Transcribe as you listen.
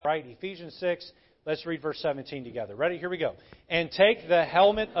right? Ephesians 6, let's read verse 17 together. Ready? Here we go. And take the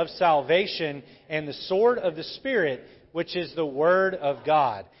helmet of salvation and the sword of the Spirit, which is the Word of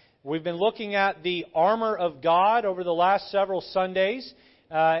God. We've been looking at the armor of God over the last several Sundays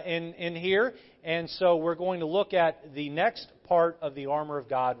in here. And so we're going to look at the next part of the armor of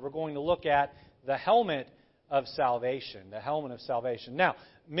God. We're going to look at the helmet of salvation. The helmet of salvation. Now,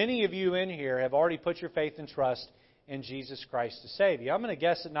 many of you in here have already put your faith and trust in Jesus Christ to save you. I'm going to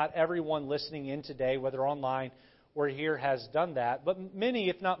guess that not everyone listening in today, whether online or here, has done that. But many,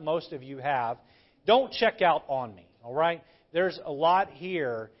 if not most of you have. Don't check out on me, all right? There's a lot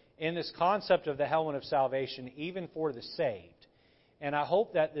here in this concept of the helmet of salvation, even for the saved. And I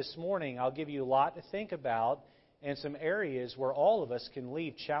hope that this morning I'll give you a lot to think about and some areas where all of us can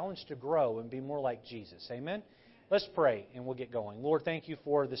leave challenged to grow and be more like Jesus. Amen? Let's pray and we'll get going. Lord, thank you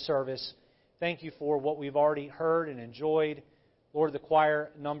for the service. Thank you for what we've already heard and enjoyed. Lord, the choir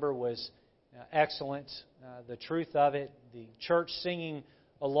number was excellent. The truth of it, the church singing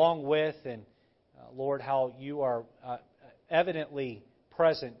along with, and Lord, how you are evidently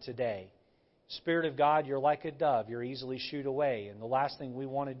present today. Spirit of God, you're like a dove. You're easily shooed away. And the last thing we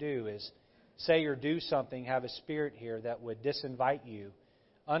want to do is say or do something, have a spirit here that would disinvite you,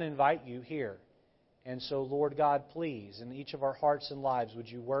 uninvite you here. And so, Lord God, please, in each of our hearts and lives, would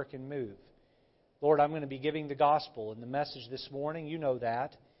you work and move? Lord, I'm going to be giving the gospel and the message this morning. You know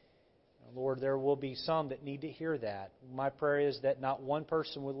that. Lord, there will be some that need to hear that. My prayer is that not one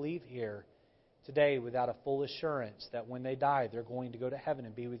person would leave here today without a full assurance that when they die, they're going to go to heaven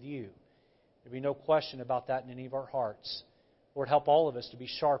and be with you. There'll be no question about that in any of our hearts. Lord, help all of us to be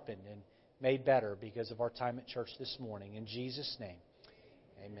sharpened and made better because of our time at church this morning. In Jesus' name,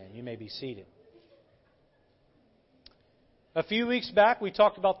 amen. You may be seated. A few weeks back, we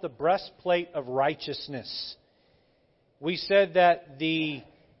talked about the breastplate of righteousness. We said that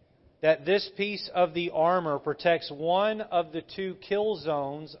this piece of the armor protects one of the two kill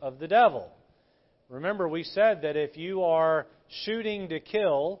zones of the devil. Remember, we said that if you are shooting to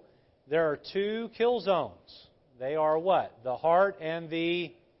kill, there are two kill zones. They are what? The heart and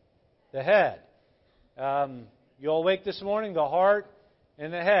the head. You all awake this morning? The heart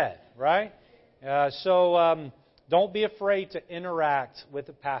and the head, right? So don't be afraid to interact with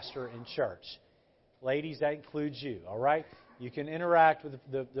the pastor in church. Ladies, that includes you, all right? You can interact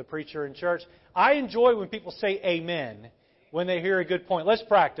with the preacher in church. I enjoy when people say amen when they hear a good point. Let's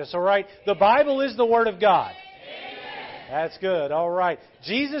practice, all right? The Bible is the Word of God. Amen. That's good, all right.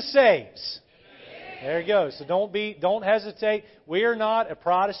 Jesus saves. Amen. There you go. So don't hesitate. We are not a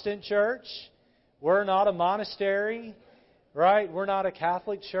Protestant church. We're not a monastery, right? We're not a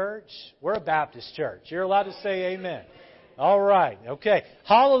Catholic church. We're a Baptist church. You're allowed to say amen. All right, okay.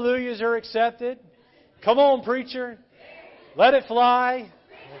 Hallelujahs are accepted. Come on, preacher. Let it fly.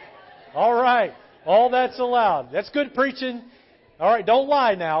 All right. All that's allowed. That's good preaching. All right, don't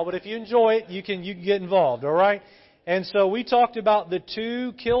lie now, but if you enjoy it, you can get involved, all right? And so we talked about the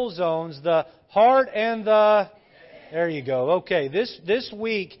two kill zones, the heart and the... There you go. Okay, this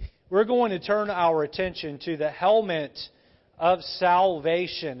week we're going to turn our attention to the helmet of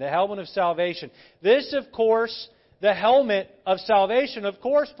salvation. The helmet of salvation. This, of course, the helmet of salvation, of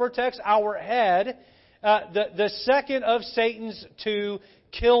course, protects our head. The second of Satan's two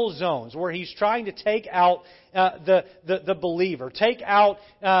kill zones, where he's trying to take out the believer, take out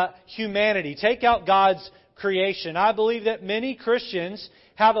humanity, take out God's creation. I believe that many Christians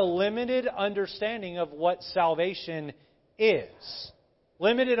have a limited understanding of what salvation is.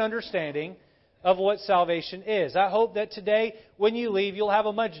 Limited understanding of what salvation is. I hope that today, when you leave, you'll have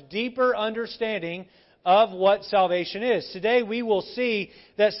a much deeper understanding of what salvation is. Today we will see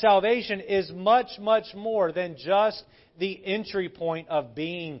that salvation is much, much more than just the entry point of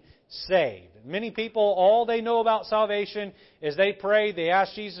being saved. Many people, all they know about salvation is they pray, they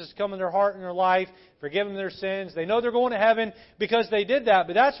ask Jesus to come in their heart and their life, forgive them their sins. They know they're going to heaven because they did that,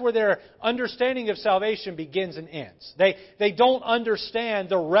 but that's where their understanding of salvation begins and ends. They don't understand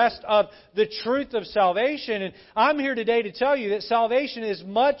the rest of the truth of salvation. And I'm here today to tell you that salvation is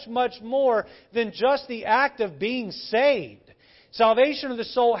much, much more than just the act of being saved. Salvation of the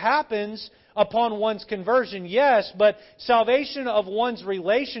soul happens upon one's conversion, yes, but salvation of one's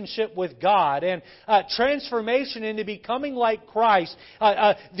relationship with God and transformation into becoming like Christ,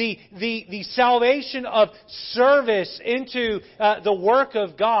 the salvation of service into the work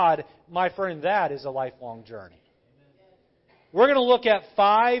of God, my friend, that is a lifelong journey. We're going to look at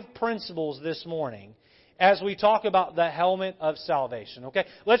 5 principles this morning as we talk about the helmet of salvation. Okay,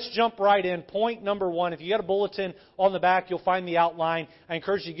 let's jump right in. Point number 1. If you got a bulletin on the back, you'll find the outline. I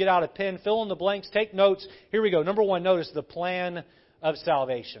encourage you to get out a pen, fill in the blanks, take notes. Here we go. Number 1, notice the plan of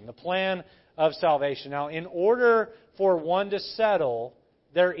salvation. The plan of salvation. Now, in order for one to settle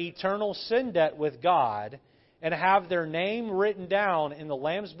their eternal sin debt with God and have their name written down in the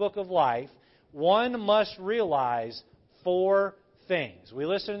Lamb's Book of Life, one must realize 4 things. We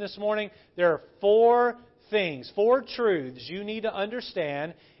listened this morning. There are 4 things, 4 truths you need to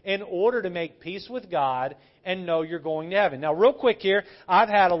understand in order to make peace with God and know you're going to heaven. Now, real quick here, I've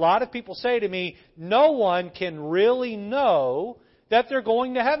had a lot of people say to me, no one can really know that they're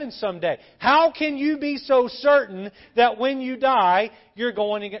going to heaven someday. How can you be so certain that when you die, you're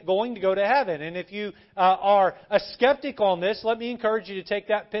going to go to heaven? And if you are a skeptic on this, let me encourage you to take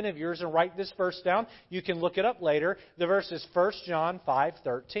that pen of yours and write this verse down. You can look it up later. The verse is 1 John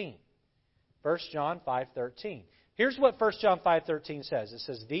 5:13. 1 John 5:13. Here's what 1 John 5:13 says. It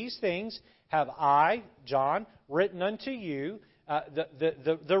says, "These things have I, John, written unto you,"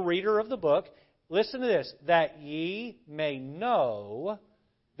 the reader of the book. Listen to this, "that ye may know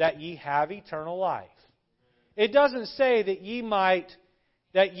that ye have eternal life." It doesn't say that ye might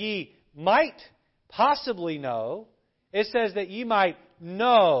possibly know. It says that ye might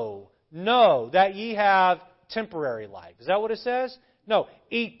know that ye have temporary life. Is that what it says? No,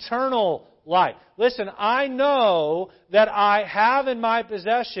 eternal life. Listen, I know that I have in my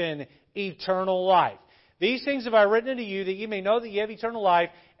possession eternal life. "These things have I written unto you, that ye may know that ye have eternal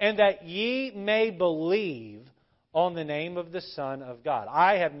life, and that ye may believe on the name of the Son of God."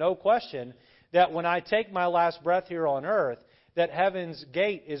 I have no question that when I take my last breath here on earth, that heaven's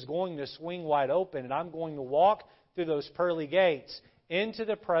gate is going to swing wide open, and I'm going to walk through those pearly gates into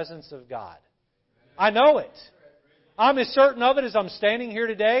the presence of God. I know it. I'm as certain of it as I'm standing here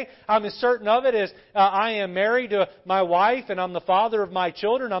today. I'm as certain of it as I am married to my wife and I'm the father of my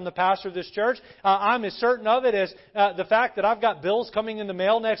children. I'm the pastor of this church. I'm as certain of it as the fact that I've got bills coming in the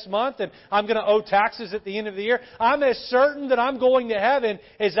mail next month and I'm going to owe taxes at the end of the year. I'm as certain that I'm going to heaven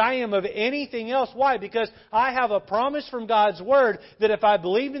as I am of anything else. Why? Because I have a promise from God's Word that if I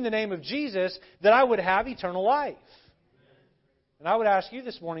believed in the name of Jesus, that I would have eternal life. And I would ask you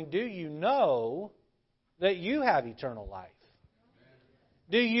this morning, do you know that you have eternal life?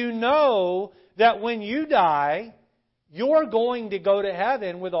 Do you know that when you die, you're going to go to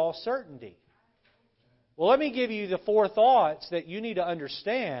heaven with all certainty? Well, let me give you the 4 thoughts that you need to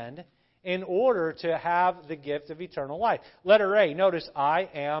understand in order to have the gift of eternal life. Letter A, notice, I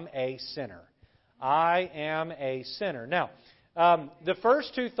am a sinner. I am a sinner. Now, the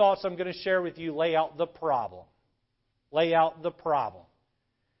first 2 thoughts I'm going to share with you lay out the problem. Lay out the problem.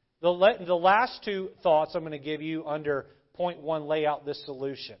 The last 2 thoughts I'm going to give you under point 1 lay out the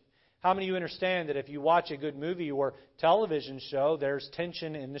solution. How many of you understand that if you watch a good movie or television show, there's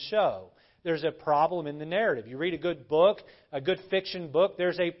tension in the show? There's a problem in the narrative. You read a good book, a good fiction book,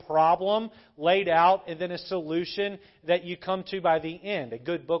 there's a problem laid out and then a solution that you come to by the end. A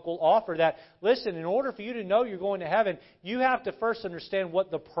good book will offer that. Listen, in order for you to know you're going to heaven, you have to first understand what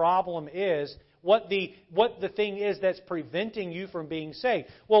the problem is, what the thing is that's preventing you from being saved.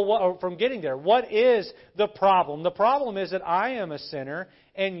 Well, from getting there. What is the problem? The problem is that I am a sinner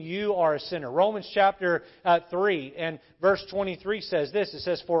and you are a sinner. Romans chapter 3 and verse 23 says this. It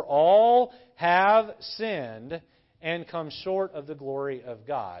says, "For all have sinned and come short of the glory of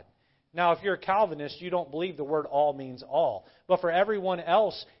God." Now, if you're a Calvinist, you don't believe the word all means all. But for everyone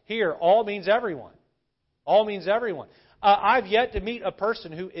else here, all means everyone. All means everyone. I've yet to meet a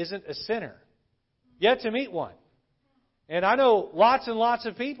person who isn't a sinner. Yet to meet one. And I know lots and lots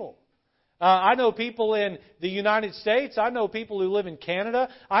of people. I know people in the United States. I know people who live in Canada.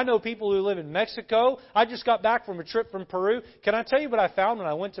 I know people who live in Mexico. I just got back from a trip from Peru. Can I tell you what I found when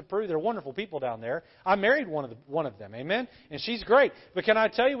I went to Peru? They're wonderful people down there. I married one of them, amen? And she's great. But can I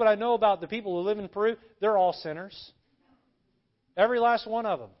tell you what I know about the people who live in Peru? They're all sinners. Every last one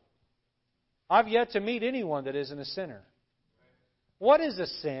of them. I've yet to meet anyone that isn't a sinner. What is a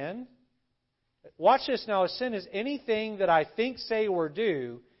sin? Watch this now. A sin is anything that I think, say, or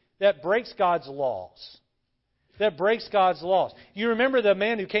do that breaks God's laws. That breaks God's laws. You remember the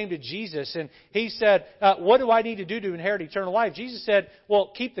man who came to Jesus and he said, what do I need to do to inherit eternal life? Jesus said,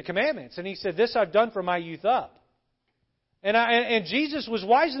 well, keep the commandments. And he said, this I've done from my youth up. And Jesus was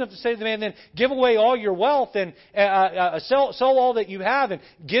wise enough to say to the man, then give away all your wealth and sell all that you have and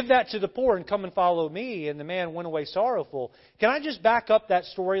give that to the poor and come and follow me. And the man went away sorrowful. Can I just back up that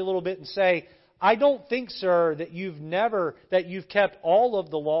story a little bit and say, I don't think, sir, that you've kept all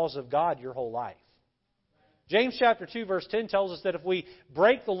of the laws of God your whole life. James chapter 2 verse 10 tells us that if we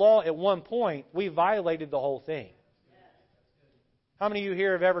break the law at one point, we violated the whole thing. How many of you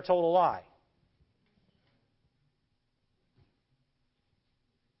here have ever told a lie?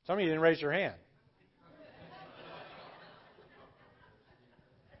 Some of you didn't raise your hand.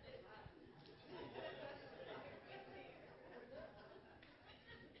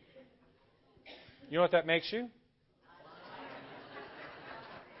 You know what that makes you?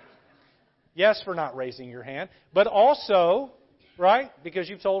 Yes, for not raising your hand. But also, right, because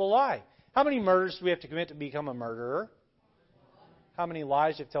you've told a lie. How many murders do we have to commit to become a murderer? How many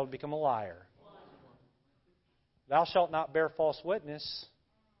lies do you have to tell to become a liar? Thou shalt not bear false witness.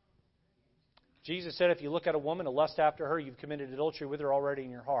 Jesus said if you look at a woman to lust after her, you've committed adultery with her already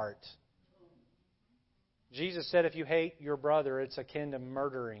in your heart. Jesus said if you hate your brother, it's akin to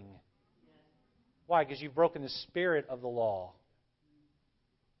murdering. Why? Because you've broken the spirit of the law.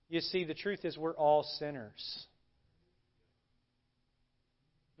 You see, the truth is we're all sinners.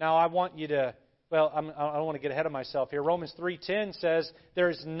 Now, I want you to, I don't want to get ahead of myself here. Romans 3:10 says,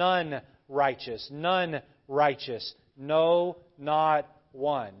 there's none righteous, no, not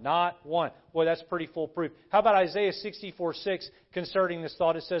one. Not one. Boy, that's pretty foolproof. How about Isaiah 64:6 concerning this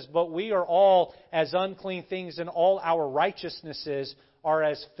thought? It says, but we are all as unclean things, and all our righteousnesses are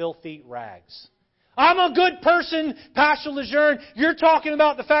as filthy rags. I'm a good person, Pastor Lejeune. You're talking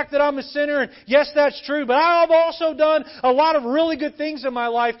about the fact that I'm a sinner, and yes, that's true. But I've also done a lot of really good things in my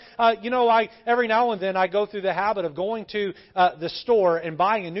life. Every now and then I go through the habit of going to the store and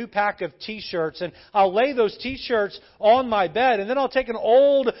buying a new pack of T-shirts, and I'll lay those T-shirts on my bed, and then I'll take an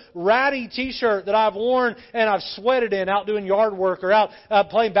old ratty T-shirt that I've worn and I've sweated in out doing yard work or out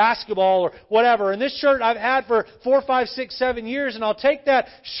playing basketball or whatever. And this shirt I've had for 4, 5, 6, 7 years, and I'll take that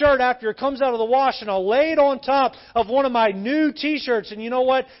shirt after it comes out of the wash, and I'll lay it on top of one of my new T-shirts. And you know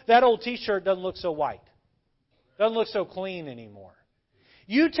what? That old T-shirt doesn't look so white. Doesn't look so clean anymore.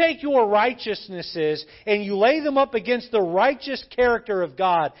 You take your righteousnesses and you lay them up against the righteous character of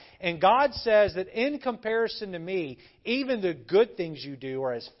God. And God says that in comparison to me, even the good things you do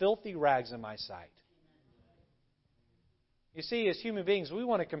are as filthy rags in my sight. You see, as human beings, we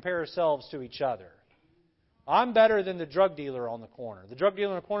want to compare ourselves to each other. I'm better than the drug dealer on the corner. The drug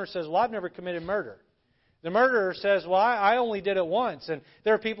dealer on the corner says, well, I've never committed murder. The murderer says, well, I only did it once. And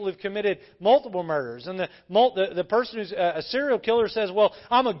there are people who've committed multiple murders. And the person who's a serial killer says, well,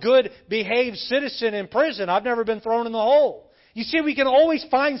 I'm a good behaved citizen in prison. I've never been thrown in the hole. You see, we can always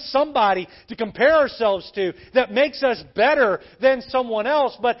find somebody to compare ourselves to that makes us better than someone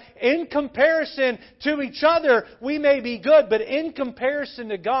else. But in comparison to each other, we may be good. But in comparison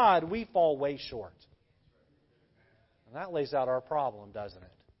to God, we fall way short. And that lays out our problem, doesn't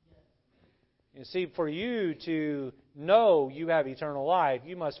it? You see, for you to know you have eternal life,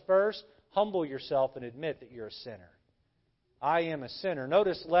 you must first humble yourself and admit that you're a sinner. I am a sinner.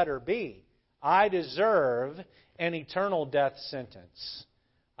 Notice letter B. I deserve an eternal death sentence.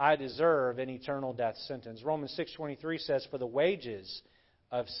 I deserve an eternal death sentence. Romans 6:23 says, for the wages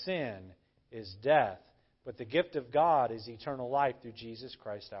of sin is death, but the gift of God is eternal life through Jesus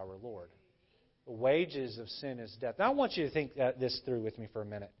Christ our Lord. The wages of sin is death. Now I want you to think this through with me for a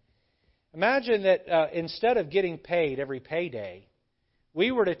minute. Imagine that instead of getting paid every payday,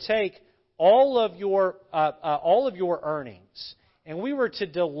 we were to take all of your earnings, and we were to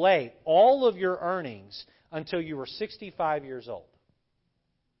delay all of your earnings until you were 65 years old.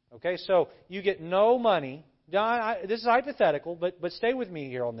 Okay, so you get no money. Now, this is hypothetical, but stay with me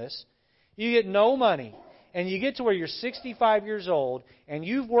here on this. You get no money, and you get to where you're 65 years old, and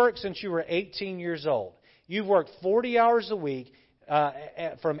you've worked since you were 18 years old. You've worked 40 hours a week.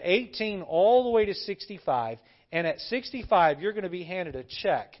 From 18 all the way to 65, and at 65 you're going to be handed a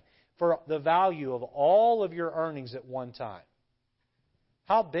check for the value of all of your earnings at one time.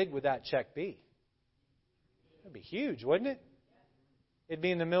 How big would that check be? It would be huge, wouldn't it? It'd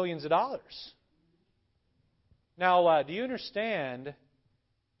be in the millions of dollars. Now, do you understand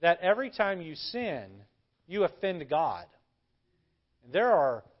that every time you sin, you offend God? There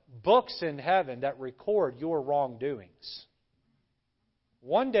are books in heaven that record your wrongdoings.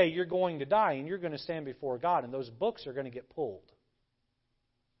 One day you're going to die and you're going to stand before God, and those books are going to get pulled.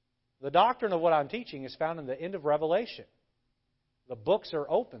 The doctrine of what I'm teaching is found in the end of Revelation. The books are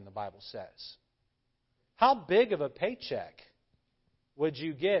open, the Bible says. How big of a paycheck would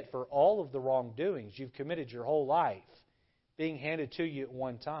you get for all of the wrongdoings you've committed your whole life being handed to you at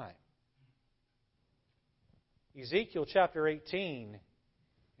one time? Ezekiel chapter 18,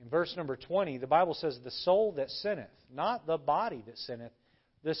 in verse number 20, the Bible says, the soul that sinneth, not the body that sinneth,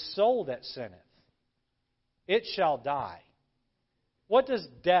 the soul that sinneth, it shall die. What does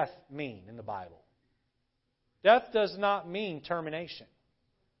death mean in the Bible? Death does not mean termination.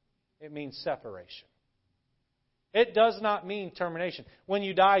 It means separation. It does not mean termination. When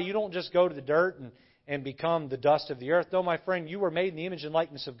you die, you don't just go to the dirt and become the dust of the earth. No, my friend, you were made in the image and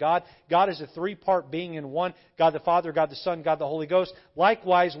likeness of God. God is a three-part being in one. God the Father, God the Son, God the Holy Ghost.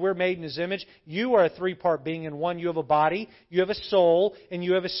 Likewise, we're made in His image. You are a three-part being in one. You have a body, you have a soul, and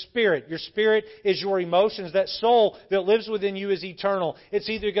you have a spirit. Your spirit is your emotions. That soul that lives within you is eternal. It's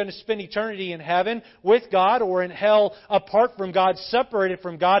either going to spend eternity in heaven with God or in hell apart from God, separated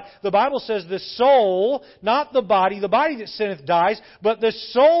from God. The Bible says the soul, not the body that sinneth dies, but the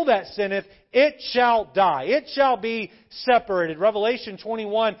soul that sinneth, it shall die. It shall be separated. Revelation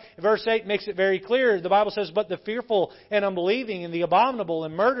 21, verse 8 makes it very clear. The Bible says, but the fearful and unbelieving and the abominable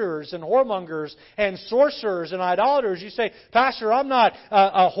and murderers and whoremongers and sorcerers and idolaters. You say, Pastor, I'm not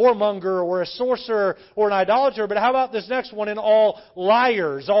a whoremonger or a sorcerer or an idolater, but how about this next one? And all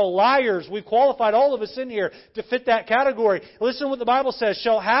liars. All liars. We've qualified all of us in here to fit that category. Listen to what the Bible says.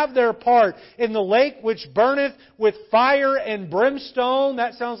 Shall have their part in the lake which burneth with fire and brimstone.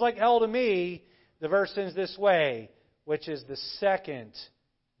 That sounds like hell to me. The verse ends this way, which is the second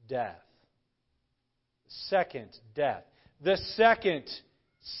death. Second death. The second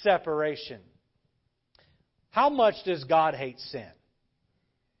separation. How much does God hate sin?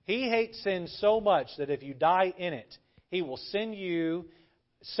 He hates sin so much that if you die in it, He will send you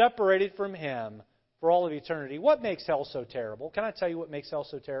separated from Him for all of eternity. What makes hell so terrible? Can I tell you what makes hell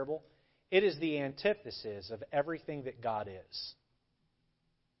so terrible? It is the antithesis of everything that God is.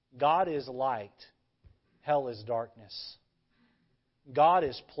 God is light. Hell is darkness. God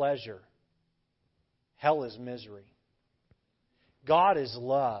is pleasure. Hell is misery. God is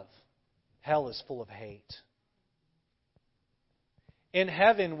love. Hell is full of hate. In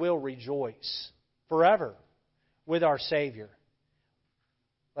heaven we'll rejoice forever with our Savior.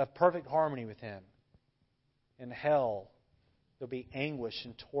 We'll have perfect harmony with Him. In hell there'll be anguish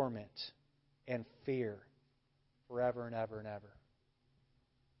and torment and fear forever and ever and ever.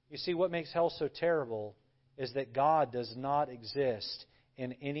 You see, what makes hell so terrible is that God does not exist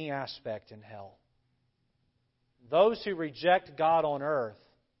in any aspect in hell. Those who reject God on earth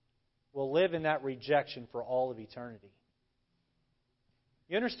will live in that rejection for all of eternity.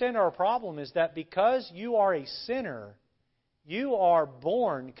 You understand our problem is that because you are a sinner, you are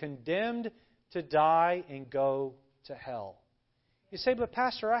born condemned to die and go to hell. You say, but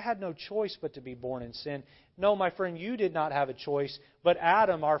Pastor, I had no choice but to be born in sin. No, my friend, you did not have a choice, but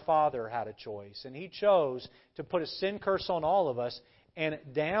Adam, our father, had a choice. And he chose to put a sin curse on all of us and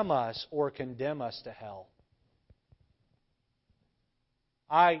damn us or condemn us to hell.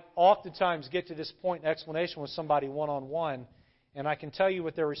 I oftentimes get to this point in explanation with somebody one-on-one, and I can tell you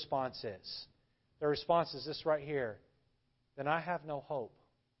what their response is. Their response is this right here. Then I have no hope.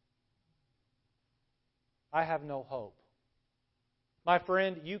 I have no hope. My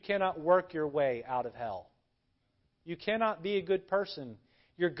friend, you cannot work your way out of hell. You cannot be a good person.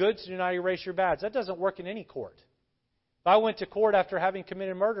 Your goods do not erase your bads. That doesn't work in any court. If I went to court after having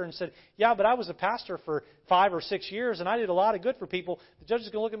committed murder and said, yeah, but I was a pastor for 5 or 6 years and I did a lot of good for people, the judge is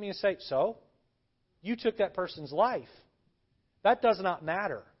going to look at me and say, so? You took that person's life. That does not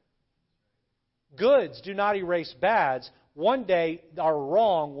matter. Goods do not erase bads. One day, our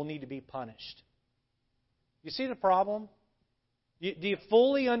wrong will need to be punished. You see the problem? Do you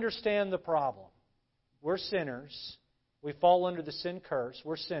fully understand the problem? We're sinners. We fall under the sin curse.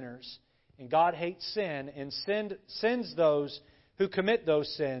 We're sinners. And God hates sin and sends those who commit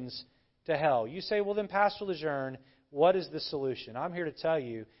those sins to hell. You say, well then, Pastor Lejeune, what is the solution? I'm here to tell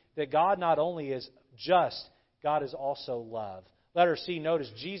you that God not only is just, God is also love. Letter C,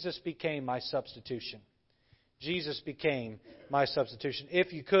 notice, Jesus became my substitution. Jesus became my substitution.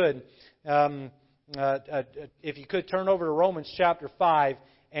 If you could turn over to Romans chapter 5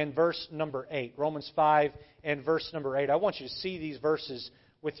 and verse number 8. Romans 5 and verse number 8. I want you to see these verses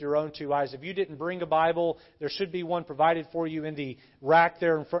with your own two eyes. If you didn't bring a Bible, there should be one provided for you in the rack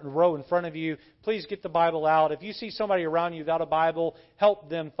there in front, row in front of you. Please get the Bible out. If you see somebody around you without a Bible, help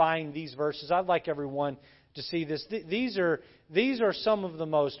them find these verses. I'd like everyone to see this. These are some of the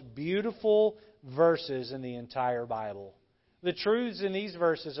most beautiful verses in the entire Bible. The truths in these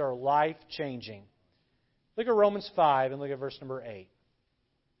verses are life-changing. Look at Romans 5 and look at verse number 8.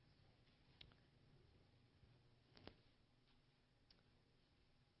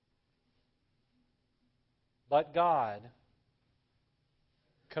 But God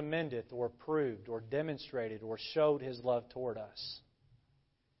commendeth or proved or demonstrated or showed His love toward us,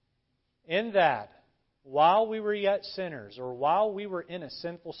 in that while we were yet sinners, or while we were in a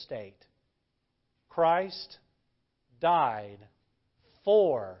sinful state, Christ died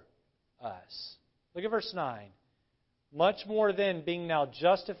for us. Look at verse 9. Much more then, being now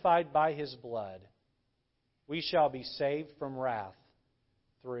justified by His blood, we shall be saved from wrath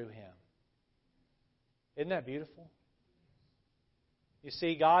through Him. Isn't that beautiful? You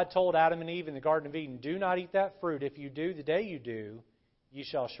see, God told Adam and Eve in the Garden of Eden, do not eat that fruit. If you do, the day you do, you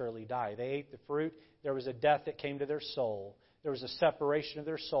shall surely die. They ate the fruit. There was a death that came to their soul. There was a separation of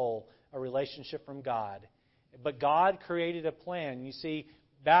their soul, a relationship from God. But God created a plan. You see,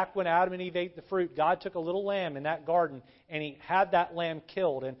 back when Adam and Eve ate the fruit, God took a little lamb in that garden and He had that lamb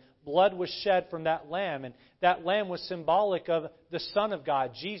killed. And blood was shed from that lamb. And that lamb was symbolic of the Son of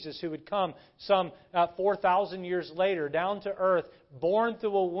God, Jesus, who would come some 4,000 years later down to earth, born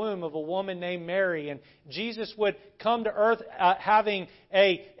through a womb of a woman named Mary. And Jesus would come to earth having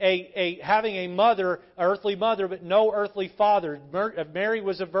a mother, an earthly mother, but no earthly father. Mary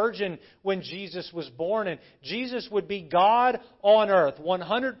was a virgin when Jesus was born. And Jesus would be God on earth,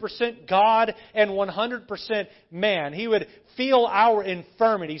 100% God and 100% man. He would feel our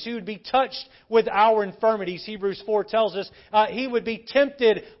infirmities. He would be touched with our infirmities. Hebrews 4 tells us He would be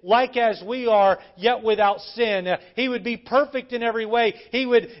tempted like as we are, yet without sin. He would be perfect in every way. He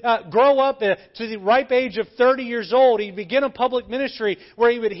would grow up to the ripe age of 30 years old. He'd begin a public ministry where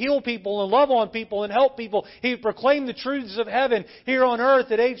He would heal people and love on people and help people. He would proclaim the truths of heaven here on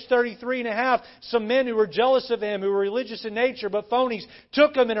earth at age 33 and a half. Some men who were jealous of Him, who were religious in nature but phonies,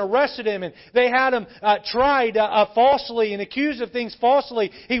 took Him and arrested Him, and they had Him tried falsely and accused of things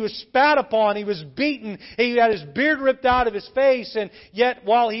falsely. He was spat upon. He was beaten. He had His beard ripped out of His face. And yet,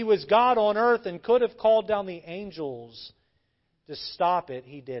 while He was God on earth and could have called down the angels to stop it,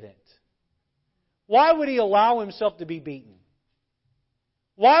 He didn't. Why would He allow Himself to be beaten?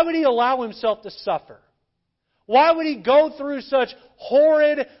 Why would He allow Himself to suffer? Why would He go through such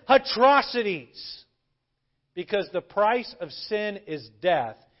horrid atrocities? Because the price of sin is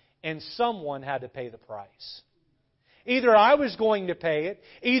death, and someone had to pay the price. Either I was going to pay it,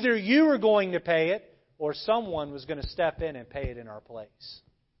 either you were going to pay it, or someone was going to step in and pay it in our place.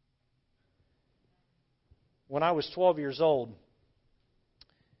 When I was 12 years old,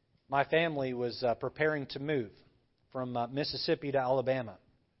 my family was preparing to move from Mississippi to Alabama.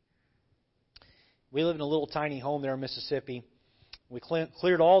 We lived in a little tiny home there in Mississippi. We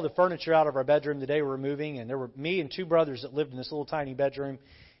cleared all the furniture out of our bedroom the day we were moving, and there were me and two brothers that lived in this little tiny bedroom.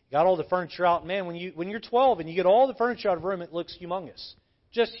 Got all the furniture out. Man, when you're 12 and you get all the furniture out of a room, it looks humongous.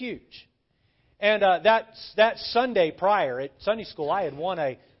 Just huge. And that Sunday prior at Sunday school, I had won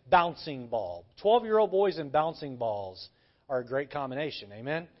a bouncing ball. 12-year-old boys and bouncing balls are a great combination.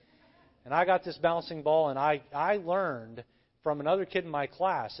 Amen? And I got this bouncing ball, and I learned from another kid in my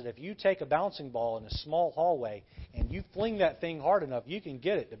class that if you take a bouncing ball in a small hallway and you fling that thing hard enough, you can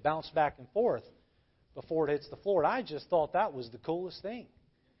get it to bounce back and forth before it hits the floor. And I just thought that was the coolest thing.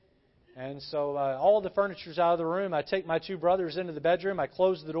 And so all the furniture's out of the room. I take my two brothers into the bedroom. I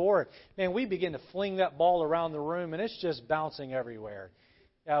close the door. And, man, we begin to fling that ball around the room, and it's just bouncing everywhere.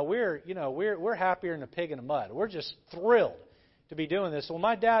 We're happier than a pig in the mud. We're just thrilled to be doing this. Well,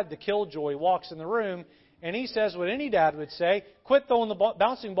 my dad, the killjoy, walks in the room, and he says what any dad would say, quit throwing the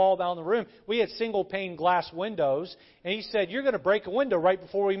bouncing ball down the room. We had single-pane glass windows, and he said, you're going to break a window right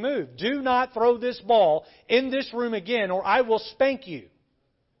before we move. Do not throw this ball in this room again, or I will spank you.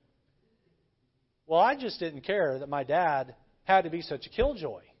 Well, I just didn't care that my dad had to be such a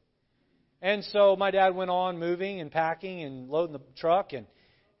killjoy. And so my dad went on moving and packing and loading the truck,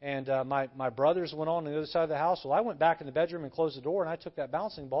 and my brothers went on the other side of the house. Well, I went back in the bedroom and closed the door, and I took that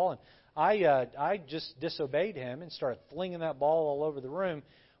bouncing ball, and I just disobeyed him and started flinging that ball all over the room.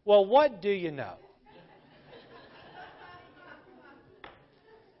 Well, what do you know?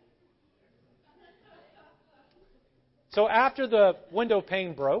 So after the window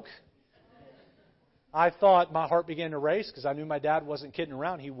pane broke, I thought, my heart began to race because I knew my dad wasn't kidding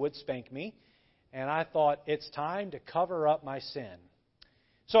around. He would spank me. And I thought, it's time to cover up my sin.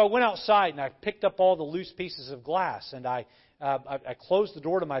 So I went outside and I picked up all the loose pieces of glass, and I closed the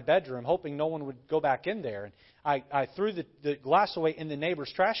door to my bedroom, hoping no one would go back in there. And I threw the glass away in the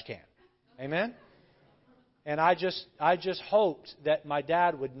neighbor's trash can. Amen? And I just hoped that my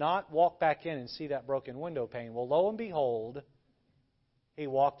dad would not walk back in and see that broken window pane. Well, lo and behold, he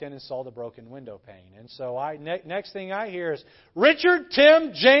walked in and saw the broken window pane. And so next thing I hear is, Richard,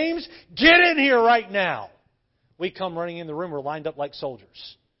 Tim, James, get in here right now. We come running in the room. We're lined up like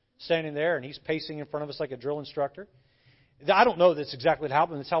soldiers, standing there, and he's pacing in front of us like a drill instructor. I don't know that's exactly what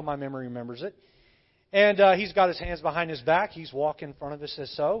happened. That's how my memory remembers it. And he's got his hands behind his back. He's walking in front of us as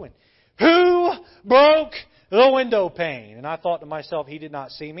so. And who broke the window pane? And I thought to myself, he did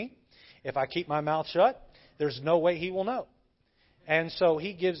not see me. If I keep my mouth shut, there's no way he will know. And so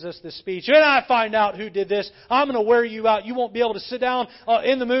he gives us this speech. And I find out who did this. I'm going to wear you out. You won't be able to sit down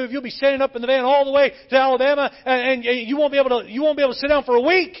in the move. You'll be standing up in the van all the way to Alabama, and you won't be able to sit down for a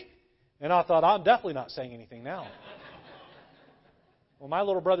week. And I thought, I'm definitely not saying anything now. Well, my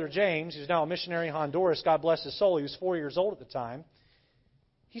little brother James, who's now a missionary in Honduras, God bless his soul, he was 4 years old at the time,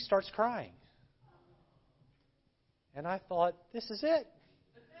 he starts crying. And I thought, this is it.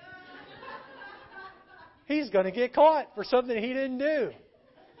 He's going to get caught for something he didn't do.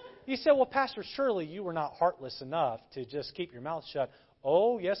 He said, well, Pastor, surely you were not heartless enough to just keep your mouth shut.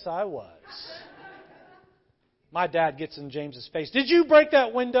 Oh, yes, I was. My dad gets in James's face. Did you break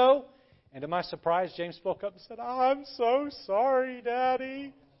that window? And to my surprise, James spoke up and said, I'm so sorry,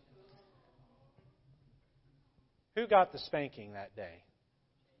 Daddy. Who got the spanking that day?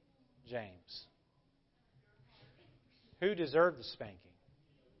 James. Who deserved the spanking?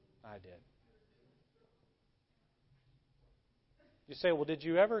 I did. You say, well, did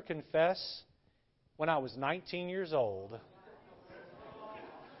you ever confess when I was 19 years old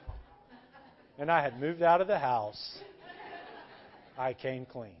and I had moved out of the house, I came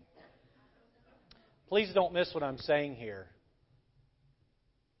clean? Please don't miss what I'm saying here.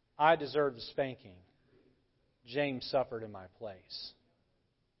 I deserved the spanking. James suffered in my place.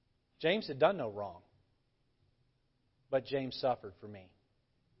 James had done no wrong, but James suffered for me.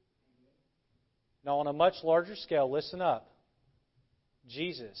 Now, on a much larger scale, listen up.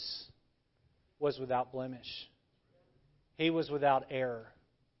 Jesus was without blemish. He was without error.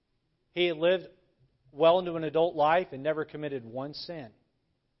 He had lived well into an adult life and never committed one sin.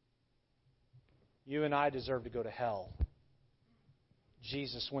 You and I deserve to go to hell.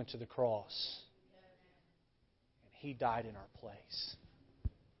 Jesus went to the cross. And He died in our place.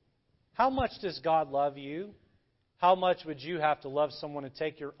 How much does God love you? How much would you have to love someone to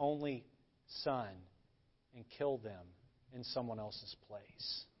take your only son and kill them in someone else's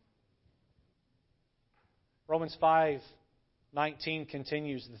place? Romans 5:19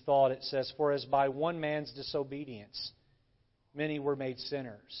 continues the thought. It says, for as by one man's disobedience many were made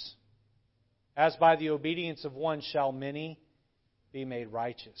sinners, as by the obedience of one shall many be made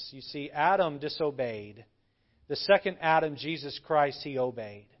righteous. You see, Adam disobeyed. The second Adam, Jesus Christ, He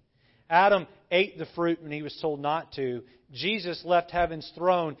obeyed. Adam ate the fruit when he was told not to. Jesus left heaven's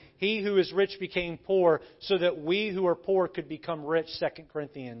throne. He who is rich became poor so that we who are poor could become rich, 2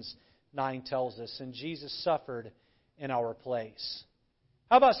 Corinthians 9 tells us. And Jesus suffered in our place.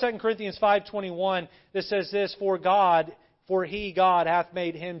 How about 2 Corinthians 5:21 that says this, for He, God, hath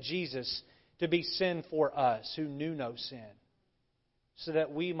made Him, Jesus, to be sin for us who knew no sin, so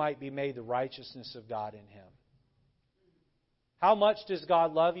that we might be made the righteousness of God in Him. How much does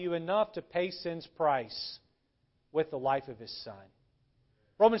God love you? Enough to pay sin's price with the life of His Son.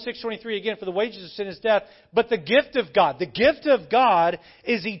 Romans 6:23 again, for the wages of sin is death, but the gift of God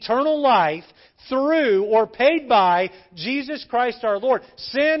is eternal life through or paid by Jesus Christ our Lord.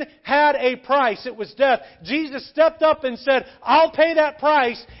 Sin had a price. It was death. Jesus stepped up and said, I'll pay that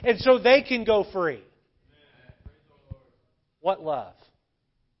price, and so they can go free. What love?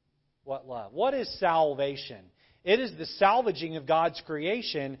 What love? What is salvation? It is the salvaging of God's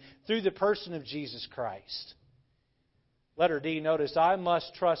creation through the person of Jesus Christ. Letter D, notice, I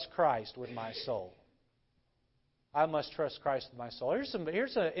must trust Christ with my soul. I must trust Christ with my soul.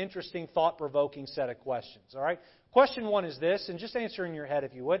 Here's an interesting, thought-provoking set of questions. All right? Question one is this, and just answer in your head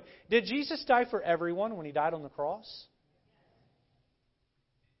if you would. Did Jesus die for everyone when He died on the cross?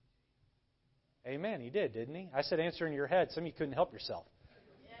 Amen. He did, didn't He? I said answer in your head. Some of you couldn't help yourself.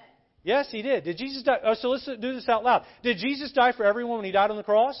 Yes, He did. Did Jesus die? Oh, so let's do this out loud. Did Jesus die for everyone when He died on the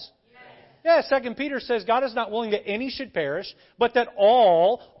cross? Yes. 2 Peter says God is not willing that any should perish, but that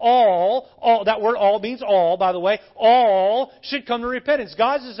all, that word all means all, by the way, all should come to repentance.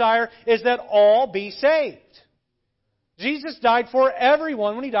 God's desire is that all be saved. Jesus died for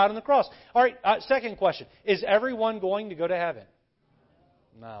everyone when He died on the cross. All right, second question. Is everyone going to go to heaven?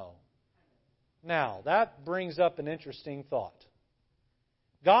 No. Now, that brings up an interesting thought.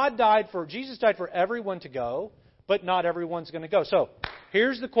 Jesus died for everyone to go, but not everyone's going to go. So,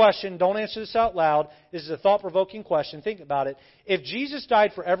 here's the question. Don't answer this out loud. This is a thought-provoking question. Think about it. If Jesus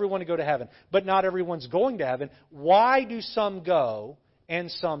died for everyone to go to heaven, but not everyone's going to heaven, why do some go and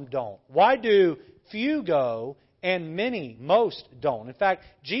some don't? Why do few go and most don't? In fact,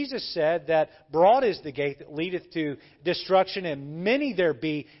 Jesus said that broad is the gate that leadeth to destruction, and many there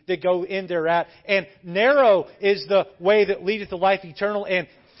be that go in thereat. And narrow is the way that leadeth to life eternal, and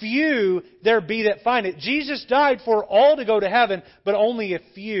few there be that find it. Jesus died for all to go to heaven, but only a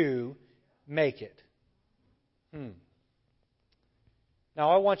few make it. Now,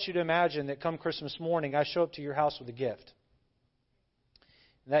 I want you to imagine that come Christmas morning, I show up to your house with a gift.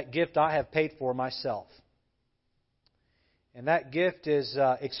 And that gift I have paid for myself. And that gift is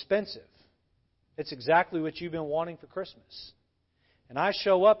expensive. It's exactly what you've been wanting for Christmas. and I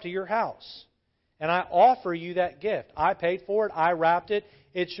show up to your house, and I offer you that gift. I paid for it. I wrapped it.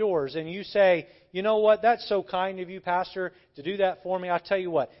 It's yours. And you say, you know what? That's so kind of you, Pastor, to do that for me. I'll tell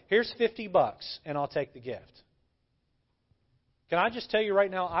you what. Here's $50, and I'll take the gift. Can I just tell you right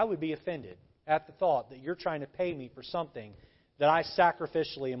now, I would be offended at the thought that you're trying to pay me for something that I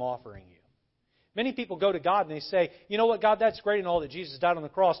sacrificially am offering you. Many people go to God and they say, you know what, God, that's great and all that Jesus died on the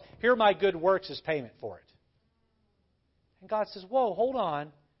cross. Here are my good works as payment for it. And God says, whoa, hold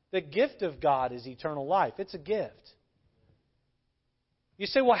on. The gift of God is eternal life. It's a gift. You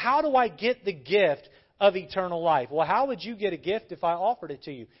say, well, how do I get the gift of eternal life? Well, how would you get a gift if I offered it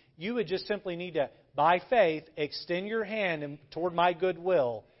to you? You would just simply need to, by faith, extend your hand toward my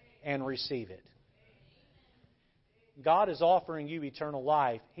goodwill and receive it. God is offering you eternal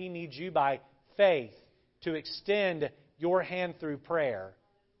life. He needs you by faith to extend your hand through prayer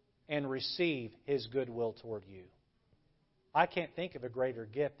and receive His goodwill toward you. I can't think of a greater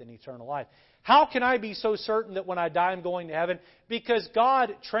gift than eternal life. How can I be so certain that when I die I'm going to heaven? Because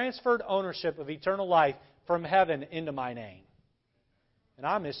God transferred ownership of eternal life from heaven into my name. And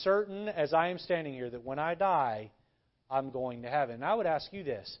I'm as certain as I am standing here that when I die, I'm going to heaven. And I would ask you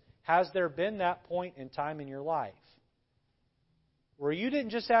this. Has there been that point in time in your life where you didn't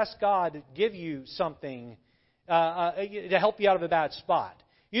just ask God to give you something to help you out of a bad spot?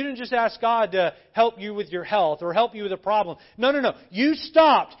 You didn't just ask God to help you with your health or help you with a problem. No. You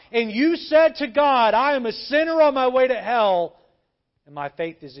stopped and you said to God, I am a sinner on my way to hell, and my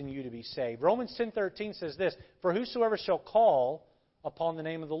faith is in you to be saved. Romans 10:13 says this, for whosoever shall call upon the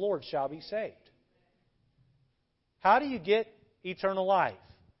name of the Lord shall be saved. How do you get eternal life?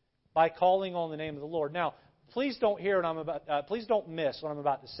 By calling on the name of the Lord. Now, please don't miss what I'm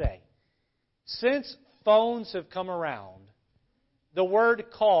about to say. Since phones have come around, the word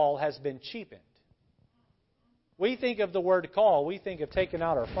call has been cheapened. We think of the word call, we think of taking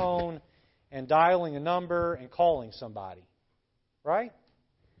out our phone and dialing a number and calling somebody. Right?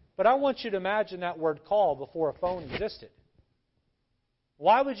 But I want you to imagine that word call before a phone existed.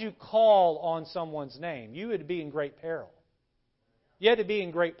 Why would you call on someone's name? You would be in great peril. You had to be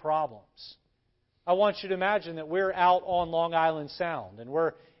in great problems. I want you to imagine that we're out on Long Island Sound and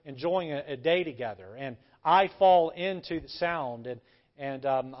we're enjoying a day together, and I fall into the sound and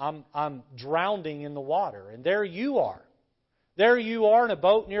I'm drowning in the water, and there you are. There you are in a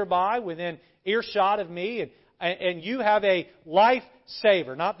boat nearby within earshot of me, and you have a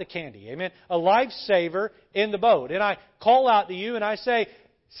lifesaver, not the candy, amen, a lifesaver in the boat. And I call out to you and I say,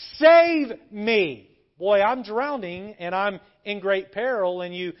 save me. Boy, I'm drowning and I'm in great peril,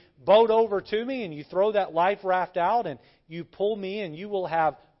 and you boat over to me and you throw that life raft out and you pull me, and you will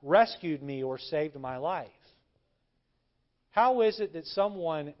have rescued me or saved my life. How is it that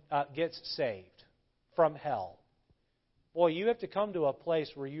someone gets saved from hell? Boy, you have to come to a place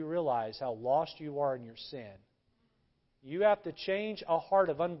where you realize how lost you are in your sin. You have to change a heart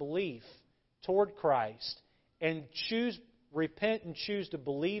of unbelief toward Christ and repent and choose to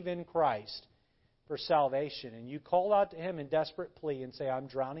believe in Christ for salvation. And you call out to Him in desperate plea and say, I'm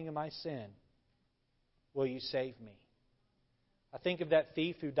drowning in my sin. Will you save me? I think of that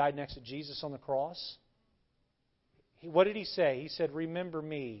thief who died next to Jesus on the cross. What did he say? He said, remember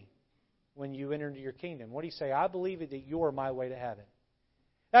me when you enter into your kingdom. What did he say? I believe that you are my way to heaven.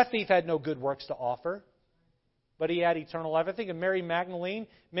 That thief had no good works to offer, but he had eternal life. I think of Mary Magdalene.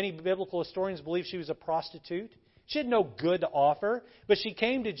 Many biblical historians believe she was a prostitute. She had no good to offer, but she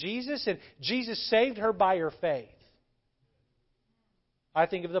came to Jesus, and Jesus saved her by her faith. I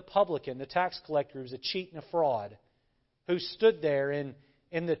think of the publican, the tax collector, who was a cheat and a fraud, who stood there in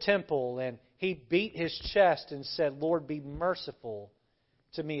the temple, and he beat his chest and said, Lord, be merciful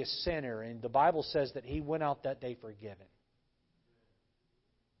to me, a sinner. And the Bible says that he went out that day forgiven.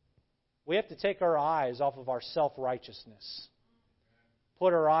 We have to take our eyes off of our self-righteousness.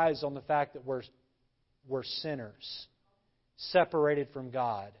 Put our eyes on the fact that we're sinners, separated from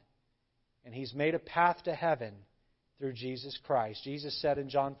God. And He's made a path to heaven through Jesus Christ. Jesus said in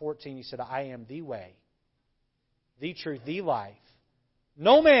John 14, He said, I am the way, the truth, the life.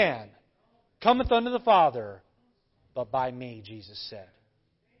 No man cometh unto the Father but by me, Jesus said.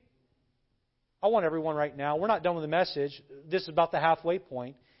 I want everyone right now, we're not done with the message. This is about the halfway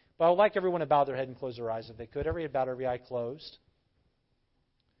point. But I would like everyone to bow their head and close their eyes if they could. Every head bowed, every eye closed.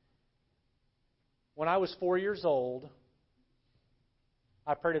 When I was 4 years old,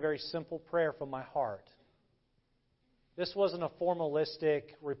 I prayed a very simple prayer from my heart. This wasn't a formalistic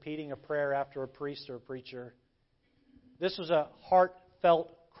repeating a prayer after a priest or a preacher. This was a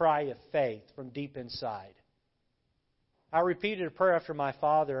heartfelt cry of faith from deep inside. I repeated a prayer after my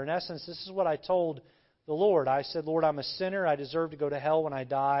father. In essence, this is what I told the Lord. I said, Lord, I'm a sinner. I deserve to go to hell when I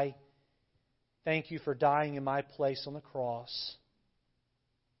die. Thank you for dying in my place on the cross.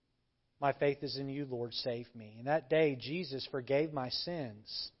 My faith is in you, Lord. Save me. And that day, Jesus forgave my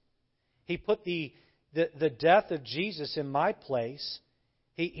sins. He put the death of Jesus in my place.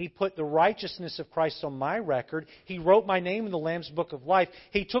 He put the righteousness of Christ on my record. He wrote my name in the Lamb's Book of Life.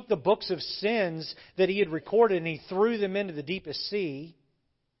 He took the books of sins that He had recorded and He threw them into the deepest sea.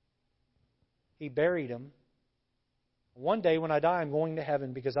 He buried them. One day when I die, I'm going to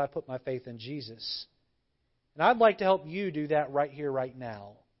heaven because I put my faith in Jesus. And I'd like to help you do that right here, right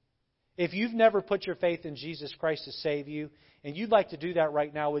now. If you've never put your faith in Jesus Christ to save you, and you'd like to do that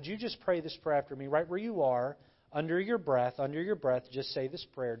right now, would you just pray this prayer after me right where you are, under your breath, just say this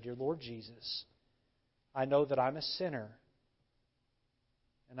prayer. Dear Lord Jesus, I know that I'm a sinner,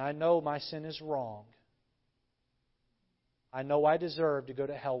 and I know my sin is wrong. I know I deserve to go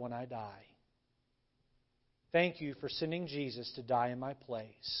to hell when I die. Thank you for sending Jesus to die in my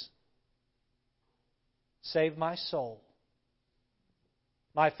place. Save my soul.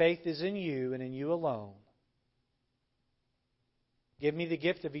 My faith is in you and in you alone. Give me the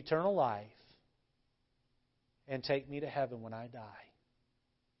gift of eternal life and take me to heaven when I die.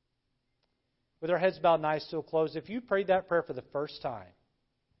 With our heads bowed and eyes still closed, if you prayed that prayer for the first time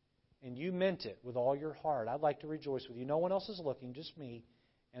and you meant it with all your heart, I'd like to rejoice with you. No one else is looking, just me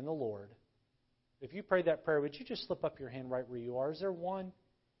and the Lord. If you prayed that prayer, would you just slip up your hand right where you are? Is there one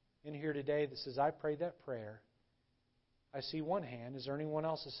in here today that says, I prayed that prayer? I see one hand. Is there anyone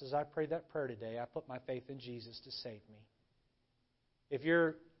else that says, I prayed that prayer today? I put my faith in Jesus to save me. If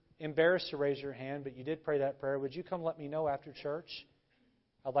you're embarrassed to raise your hand, but you did pray that prayer, would you come let me know after church?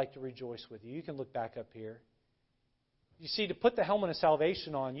 I'd like to rejoice with you. You can look back up here. You see, to put the helmet of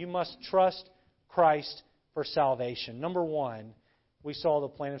salvation on, you must trust Christ for salvation. Number one, we saw the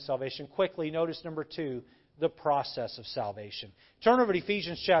plan of salvation. Quickly, notice number two, the process of salvation. Turn over to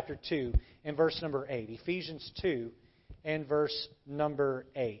Ephesians chapter 2 and verse number 8. Ephesians 2 and verse number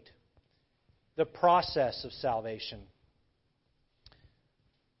 8. The process of salvation.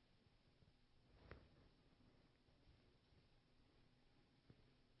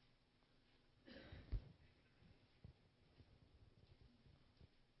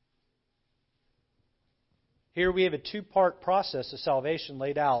 Here we have a two-part process of salvation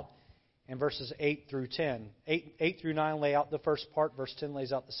laid out in verses 8 through 10. 8 through 9 lay out the first part. Verse 10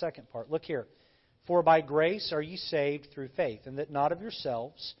 lays out the second part. Look here. For by grace are ye saved through faith, and that not of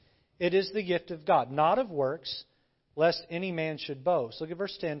yourselves. It is the gift of God, not of works, lest any man should boast. Look at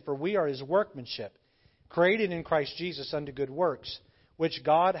verse 10. For we are His workmanship, created in Christ Jesus unto good works, which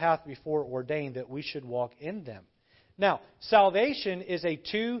God hath before ordained that we should walk in them. Now, salvation is a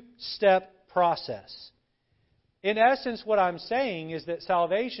two-step process. In essence, what I'm saying is that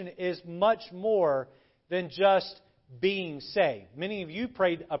salvation is much more than just being saved. Many of you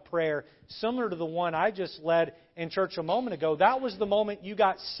prayed a prayer similar to the one I just led in church a moment ago. That was the moment you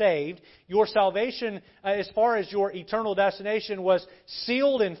got saved. Your salvation, as far as your eternal destination, was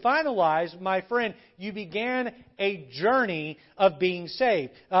sealed and finalized. My friend, you began a journey of being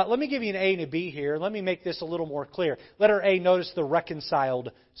saved. Let me give you an A and a B here. Let me make this a little more clear. Letter A, notice the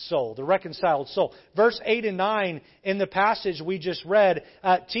reconciled soul. The reconciled soul. Verse 8 and 9 in the passage we just read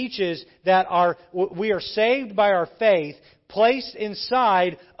teaches that we are saved by our faith, placed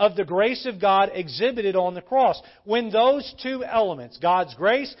inside of the grace of God exhibited on the cross. When those two elements, God's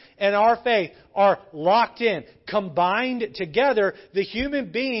grace and our faith, are locked in, combined together, the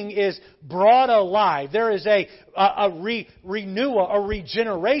human being is brought alive. There is a renewal, a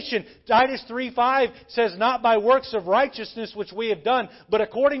regeneration. Titus 3:5 says, not by works of righteousness which we have done, but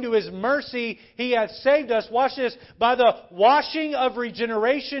according to His mercy He hath saved us. Watch this, by the washing of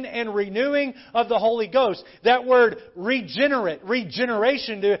regeneration and renewing of the Holy Ghost. That word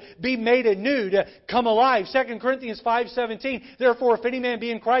regeneration, to be made anew, to come alive. 2 Corinthians 5:17, therefore if any man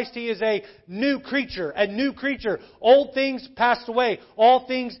be in Christ, he is a new creature, a new creature. Old things passed away, all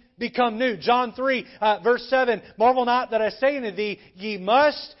things become new. John 3, verse 7, marvel not that I say unto thee, ye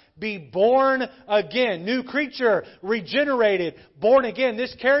must be born again. New creature, regenerated, born again.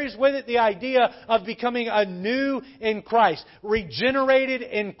 This carries with it the idea of becoming anew in Christ. Regenerated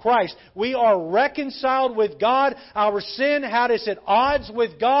in Christ. We are reconciled with God. Our sin had us at odds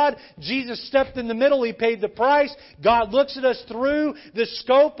with God. Jesus stepped in the middle. He paid the price. God looks at us through the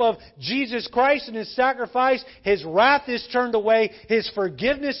scope of Jesus Christ and His sacrifice. His wrath is turned away. His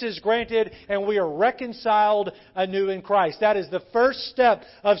forgiveness is granted. And we are reconciled anew in Christ. That is the first step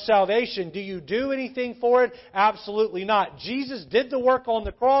of salvation. salvation. Do you do anything for it? Absolutely not. Jesus did the work on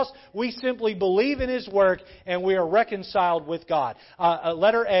the cross. We simply believe in His work, and we are reconciled with God.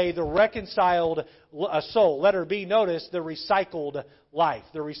 Letter A, the reconciled soul. Letter B, notice the recycled life.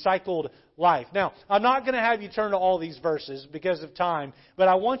 The recycled life. Now, I'm not going to have you turn to all these verses because of time, but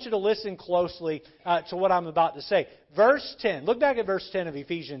I want you to listen closely to what I'm about to say. Verse 10. Look back at verse 10 of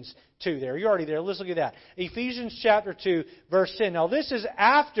Ephesians 2 there. You're already there. Let's look at that. Ephesians chapter 2, verse 10. Now, this is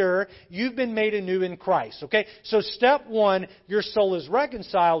after you've been made anew in Christ. Okay? So, step 1, your soul is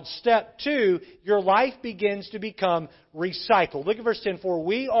reconciled. Step 2, your life begins to become recycled. Look at verse 10. For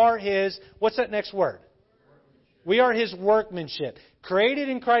we are His... What's that next word? We are His workmanship, created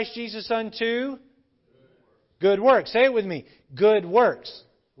in Christ Jesus unto good works. Say it with me. Good works.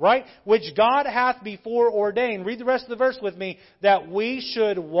 Right? Which God hath before ordained. Read the rest of the verse with me. That we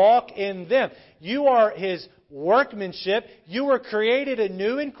should walk in them. You are His workmanship. You were created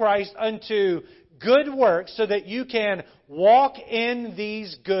anew in Christ unto good works so that you can walk in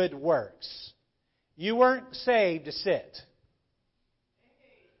these good works. You weren't saved to sit.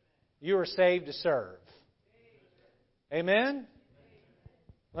 You were saved to serve. Amen?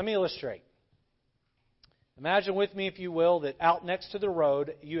 Let me illustrate. Imagine with me, if you will, that out next to the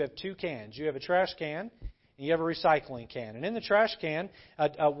road you have two cans. You have a trash can and you have a recycling can. And in the trash can,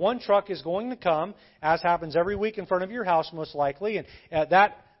 one truck is going to come, as happens every week in front of your house most likely, and the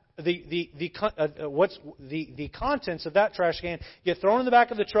contents of that trash can get thrown in the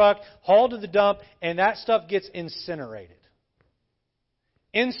back of the truck, hauled to the dump, and that stuff gets incinerated.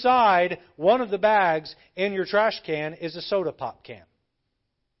 Inside one of the bags in your trash can is a soda pop can.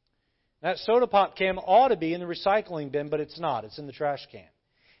 That soda pop can ought to be in the recycling bin, but it's not. It's in the trash can.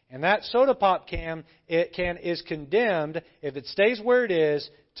 And that soda pop can is condemned, if it stays where it is,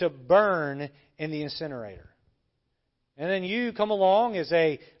 to burn in the incinerator. And then you come along as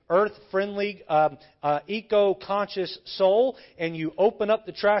a earth-friendly, eco-conscious soul, and you open up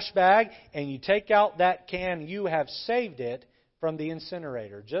the trash bag and you take out that can. You have saved it from the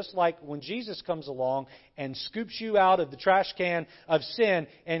incinerator. Just like when Jesus comes along and scoops you out of the trash can of sin,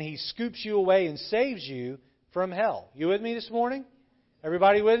 and He scoops you away and saves you from hell. You with me this morning?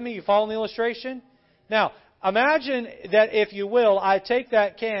 Everybody with me? You following the illustration? Now, imagine that, if you will, I take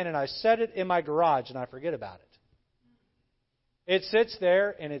that can and I set it in my garage and I forget about it. It sits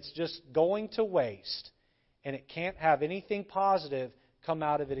there and it's just going to waste, and it can't have anything positive come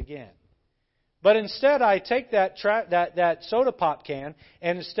out of it again. But instead, I take that soda pop can,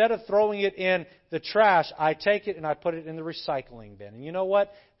 and instead of throwing it in the trash, I take it and I put it in the recycling bin. And you know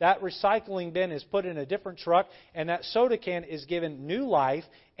what? That recycling bin is put in a different truck, and that soda can is given new life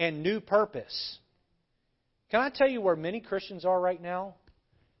and new purpose. Can I tell you where many Christians are right now?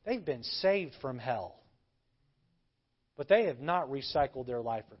 They've been saved from hell, but they have not recycled their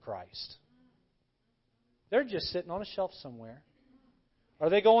life for Christ. They're just sitting on a shelf somewhere. Are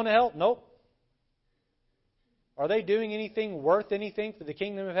they going to hell? Nope. Are they doing anything worth anything for the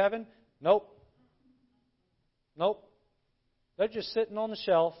kingdom of heaven? Nope. Nope. They're just sitting on the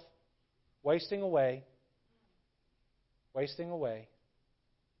shelf, wasting away. Wasting away.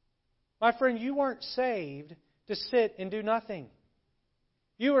 My friend, you weren't saved to sit and do nothing.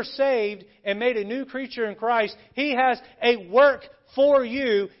 You were saved and made a new creature in Christ. He has a work for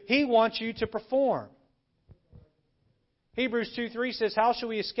you He wants you to perform. Hebrews 2:3 says, how shall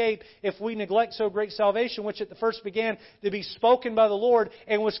we escape if we neglect so great salvation, which at the first began to be spoken by the Lord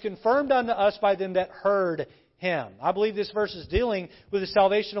and was confirmed unto us by them that heard Him? I believe this verse is dealing with the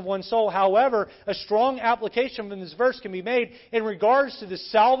salvation of one's soul. However, a strong application from this verse can be made in regards to the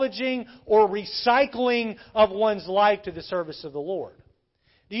salvaging or recycling of one's life to the service of the Lord.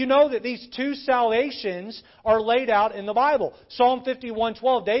 Do you know that these two salvations are laid out in the Bible? Psalm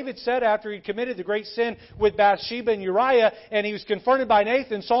 51:12, David said after he committed the great sin with Bathsheba and Uriah, and he was confronted by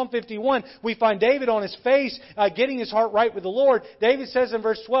Nathan, Psalm 51, we find David on his face getting his heart right with the Lord. David says in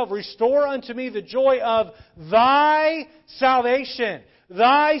verse 12, restore unto me the joy of Thy salvation.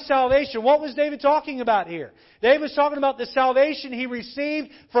 Thy salvation. What was David talking about here? David was talking about the salvation he received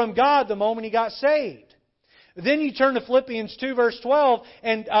from God the moment he got saved. Then you turn to Philippians 2 verse 12,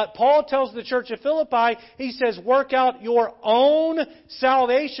 and Paul tells the church of Philippi, he says, work out your own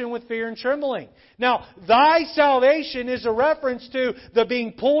salvation with fear and trembling. Now, Thy salvation is a reference to the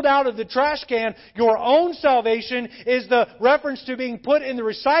being pulled out of the trash can. Your own salvation is the reference to being put in the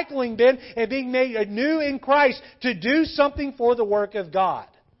recycling bin and being made anew in Christ to do something for the work of God.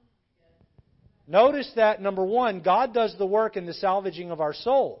 Notice that, number one, God does the work in the salvaging of our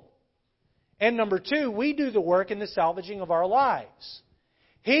soul. And number two, we do the work in the salvaging of our lives.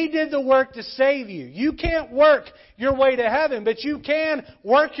 He did the work to save you. You can't work your way to heaven, but you can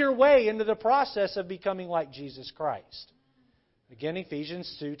work your way into the process of becoming like Jesus Christ. Again,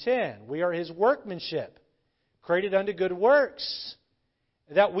 Ephesians 2:10. We are His workmanship, created unto good works,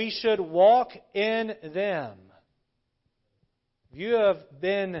 that we should walk in them. If you have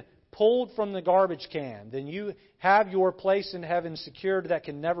been pulled from the garbage can, then you have your place in heaven secured that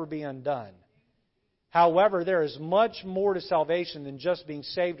can never be undone. However, there is much more to salvation than just being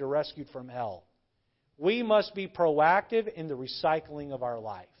saved or rescued from hell. We must be proactive in the recycling of our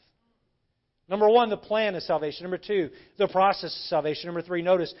life. Number one, the plan of salvation. Number two, the process of salvation. Number three,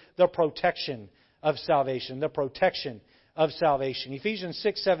 notice the protection of salvation. The protection of salvation. Ephesians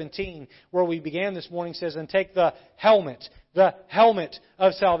 6:17, where we began this morning, says, and take the helmet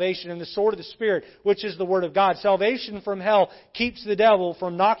of salvation and the sword of the Spirit, which is the Word of God. Salvation from hell keeps the devil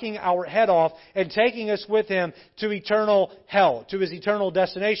from knocking our head off and taking us with him to eternal hell, to his eternal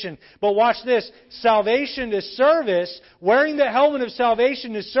destination. But watch this. Salvation to service, wearing the helmet of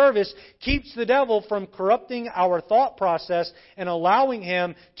salvation to service, keeps the devil from corrupting our thought process and allowing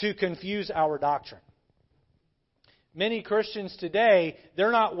him to confuse our doctrine. Many Christians today, they're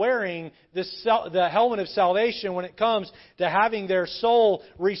not wearing the helmet of salvation when it comes to having their soul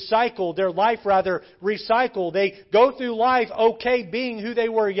recycled, their life rather recycled. They go through life okay being who they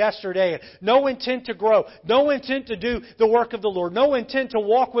were yesterday. No intent to grow. No intent to do the work of the Lord. No intent to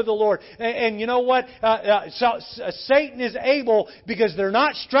walk with the Lord. And you know what? Satan is able, because they're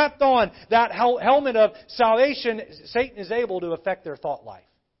not strapped on that helmet of salvation, Satan is able to affect their thought life.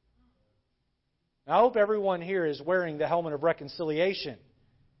 I hope everyone here is wearing the helmet of reconciliation.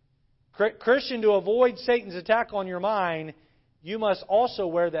 Christian, to avoid Satan's attack on your mind, you must also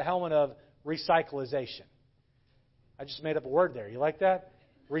wear the helmet of recyclization. I just made up a word there. You like that?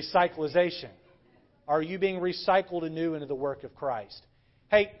 Recyclization. Are you being recycled anew into the work of Christ?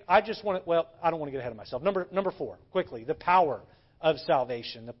 Hey, I don't want to get ahead of myself. Number 4, quickly, the power of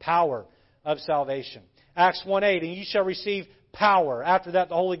salvation. The power of salvation. Acts 1:8, and ye shall receive power. After that,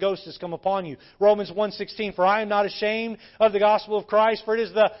 the Holy Ghost has come upon you. Romans 1:16, for I am not ashamed of the gospel of Christ, for it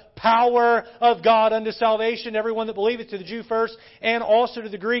is the power of God unto salvation, everyone that believeth, to the Jew first, and also to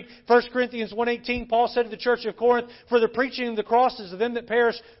the Greek. 1 Corinthians 1:18, Paul said to the church of Corinth, for the preaching of the cross is of them that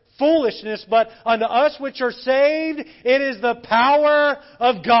perish foolishness, but unto us which are saved, it is the power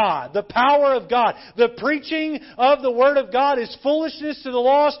of God. The power of God. The preaching of the Word of God is foolishness to the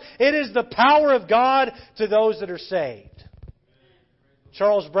lost. It is the power of God to those that are saved.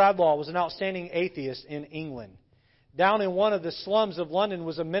 Charles Bradlaugh was an outstanding atheist in England. Down in one of the slums of London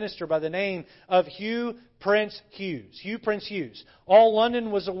was a minister by the name of Hugh Prince Hughes. Hugh Prince Hughes. All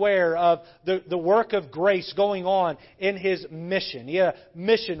London was aware of the work of grace going on in his mission. He had a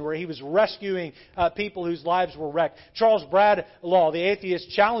mission where he was rescuing people whose lives were wrecked. Charles Bradlaugh, the atheist,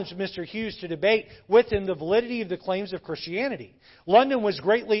 challenged Mr. Hughes to debate with him the validity of the claims of Christianity. London was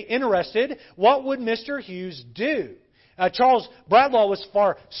greatly interested. What would Mr. Hughes do? Charles Bradlaugh was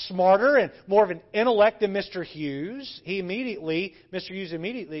far smarter and more of an intellect than Mr. Hughes. Mr. Hughes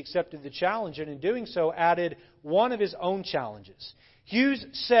immediately accepted the challenge, and in doing so added one of his own challenges. Hughes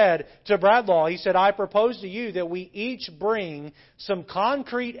said to Bradlaugh, he said, I propose to you that we each bring some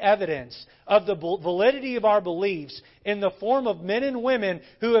concrete evidence of the validity of our beliefs in the form of men and women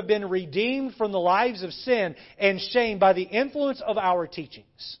who have been redeemed from the lives of sin and shame by the influence of our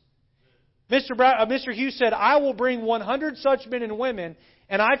teachings. Mr. Hughes said, I will bring 100 such men and women,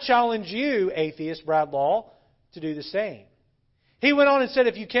 and I challenge you, atheist Bradlaugh, to do the same. He went on and said,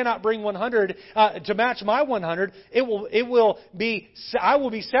 if you cannot bring 100 to match my 100, I will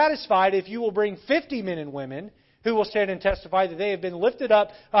be satisfied if you will bring 50 men and women who will stand and testify that they have been lifted up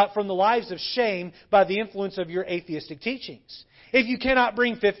from the lives of shame by the influence of your atheistic teachings. If you cannot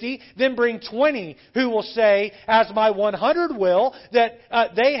bring 50, then bring 20 who will say, as my 100 will, that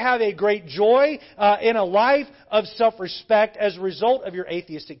they have a great joy in a life of self-respect as a result of your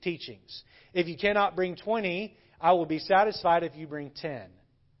atheistic teachings. If you cannot bring 20, I will be satisfied if you bring 10.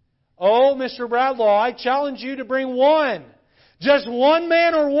 Oh, Mr. Bradlaugh, I challenge you to bring one. Just one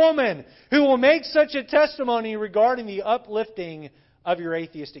man or woman who will make such a testimony regarding the uplifting of your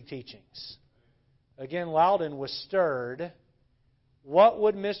atheistic teachings. Again, Loudon was stirred. What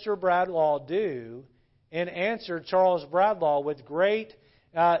would Mr. Bradlaugh do? In answer, Charles Bradlaugh, with great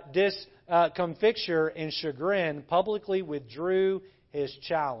discomfiture and chagrin, publicly withdrew his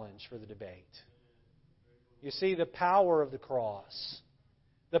challenge for the debate. You see, the power of the cross.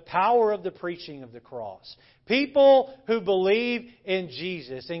 The power of the preaching of the cross. People who believe in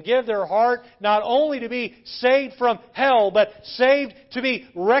Jesus and give their heart not only to be saved from hell, but saved to be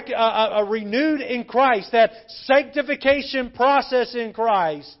renewed in Christ. That sanctification process in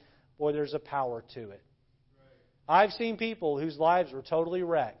Christ. Boy, there's a power to it. I've seen people whose lives were totally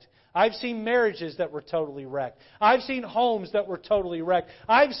wrecked. I've seen marriages that were totally wrecked. I've seen homes that were totally wrecked.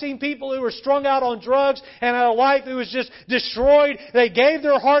 I've seen people who were strung out on drugs and had a life that was just destroyed. They gave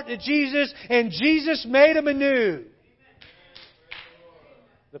their heart to Jesus and Jesus made them anew.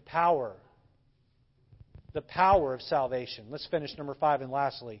 The power. The power of salvation. Let's finish number 5 and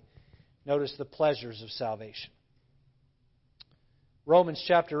lastly. Notice the pleasures of salvation. Romans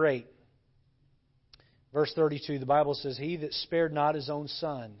chapter 8, verse 32, the Bible says, He that spared not His own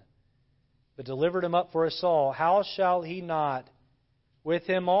Son, but delivered Him up for us all, how shall He not with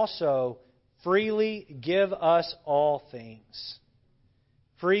Him also freely give us all things?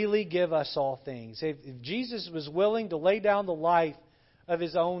 Freely give us all things. If Jesus was willing to lay down the life of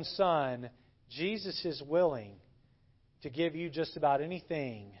His own Son, Jesus is willing to give you just about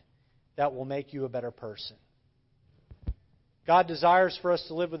anything that will make you a better person. God desires for us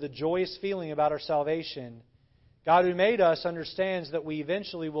to live with a joyous feeling about our salvation. God who made us understands that we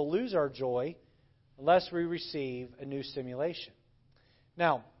eventually will lose our joy unless we receive a new stimulation.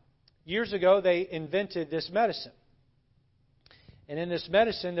 Now, years ago they invented this medicine. And in this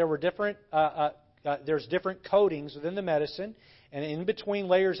medicine there were there's different coatings within the medicine. And in between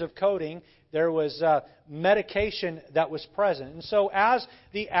layers of coating, there was medication that was present. And so as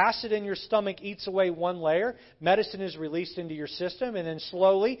the acid in your stomach eats away one layer, medicine is released into your system. And then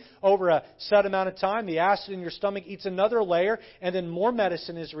slowly, over a set amount of time, the acid in your stomach eats another layer. And then more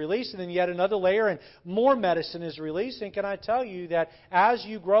medicine is released. And then yet another layer and more medicine is released. And can I tell you that as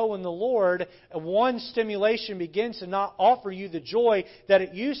you grow in the Lord, one stimulation begins to not offer you the joy that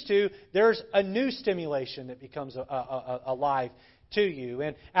it used to. There's a new stimulation that becomes alive to you.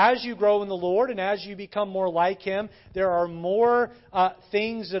 And as you grow in the Lord and as you become more like Him, there are more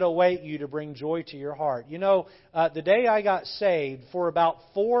things that await you to bring joy to your heart. You know, the day I got saved, for about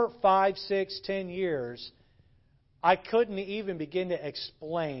 4, 5, 6, 10 years, I couldn't even begin to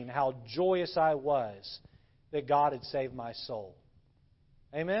explain how joyous I was that God had saved my soul.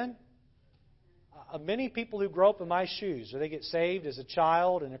 Amen? Many people who grow up in my shoes, or they get saved as a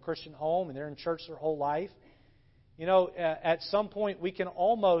child in a Christian home and they're in church their whole life, you know, at some point we can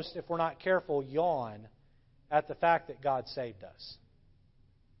almost, if we're not careful, yawn at the fact that God saved us.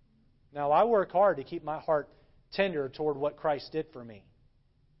 Now, I work hard to keep my heart tender toward what Christ did for me.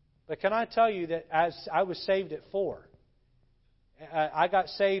 But can I tell you that as I was saved at 4, I got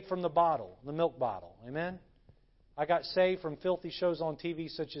saved from the bottle, the milk bottle. Amen? I got saved from filthy shows on TV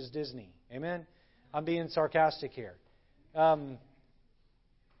such as Disney. Amen? I'm being sarcastic here.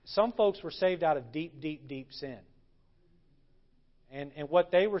 Some folks were saved out of deep, deep, deep sin. And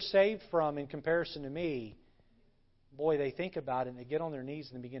what they were saved from in comparison to me, boy, they think about it and they get on their knees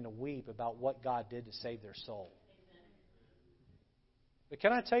and they begin to weep about what God did to save their soul. But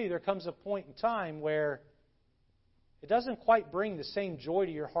can I tell you, there comes a point in time where it doesn't quite bring the same joy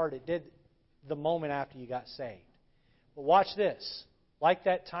to your heart it did the moment after you got saved. But watch this. Like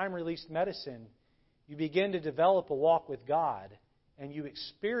that time-released medicine, you begin to develop a walk with God and you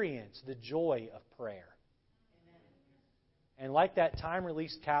experience the joy of prayer. And like that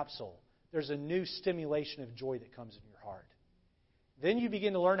time-released capsule, there's a new stimulation of joy that comes in your heart. Then you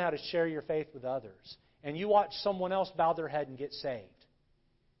begin to learn how to share your faith with others. And you watch someone else bow their head and get saved.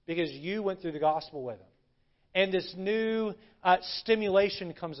 Because you went through the gospel with them. And this new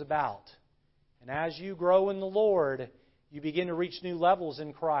stimulation comes about. And as you grow in the Lord, you begin to reach new levels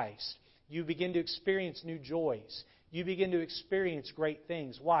in Christ. You begin to experience new joys. You begin to experience great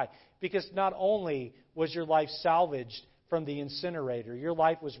things. Why? Because not only was your life salvaged from the incinerator, your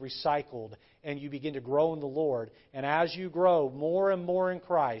life was recycled, and you begin to grow in the Lord. And as you grow more and more in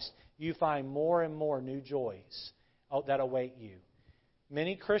Christ, you find more and more new joys that await you.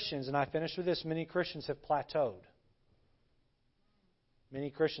 Many Christians, and I finish with this, many Christians have plateaued. Many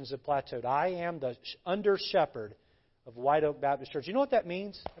Christians have plateaued. I am the under-shepherd of White Oak Baptist Church. You know what that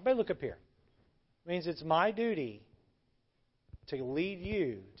means? Everybody look up here. It means it's my duty to lead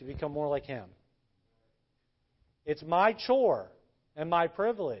you to become more like Him. It's my chore and my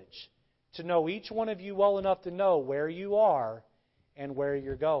privilege to know each one of you well enough to know where you are and where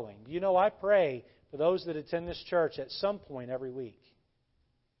you're going. You know, I pray for those that attend this church at some point every week.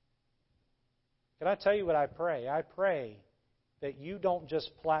 Can I tell you what I pray? I pray that you don't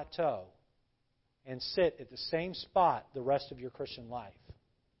just plateau and sit at the same spot the rest of your Christian life.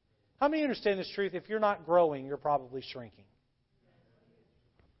 How many understand this truth? If you're not growing, you're probably shrinking.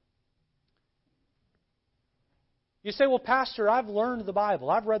 You say, well, Pastor, I've learned the Bible.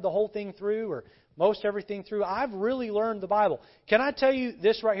 I've read the whole thing through or most everything through. I've really learned the Bible. Can I tell you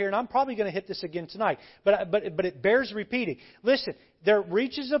this right here? And I'm probably going to hit this again tonight, but it bears repeating. Listen, there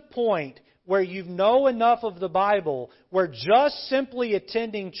reaches a point where you know enough of the Bible where just simply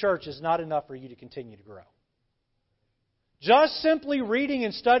attending church is not enough for you to continue to grow. Just simply reading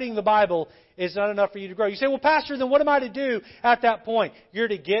and studying the Bible is not enough for you to grow. You say, well, Pastor, then what am I to do at that point? You're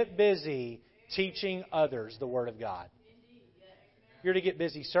to get busy teaching others the Word of God. You're to get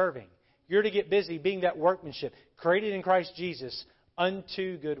busy serving. You're to get busy being that workmanship created in Christ Jesus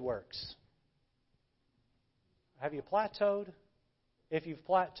unto good works. Have you plateaued? If you've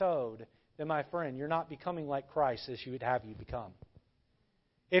plateaued, then my friend, you're not becoming like Christ as you would have you become.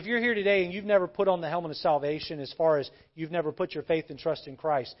 If you're here today and you've never put on the helmet of salvation, as far as you've never put your faith and trust in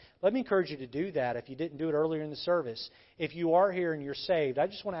Christ, let me encourage you to do that if you didn't do it earlier in the service. If you are here and you're saved, I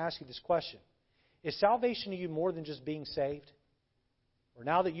just want to ask you this question. Is salvation to you more than just being saved? Or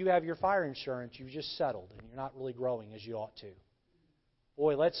now that you have your fire insurance, you've just settled and you're not really growing as you ought to?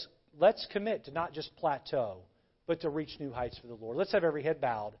 Boy, let's commit to not just plateau, but to reach new heights for the Lord. Let's have every head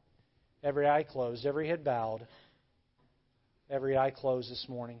bowed, every eye closed, every head bowed, every eye closed this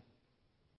morning.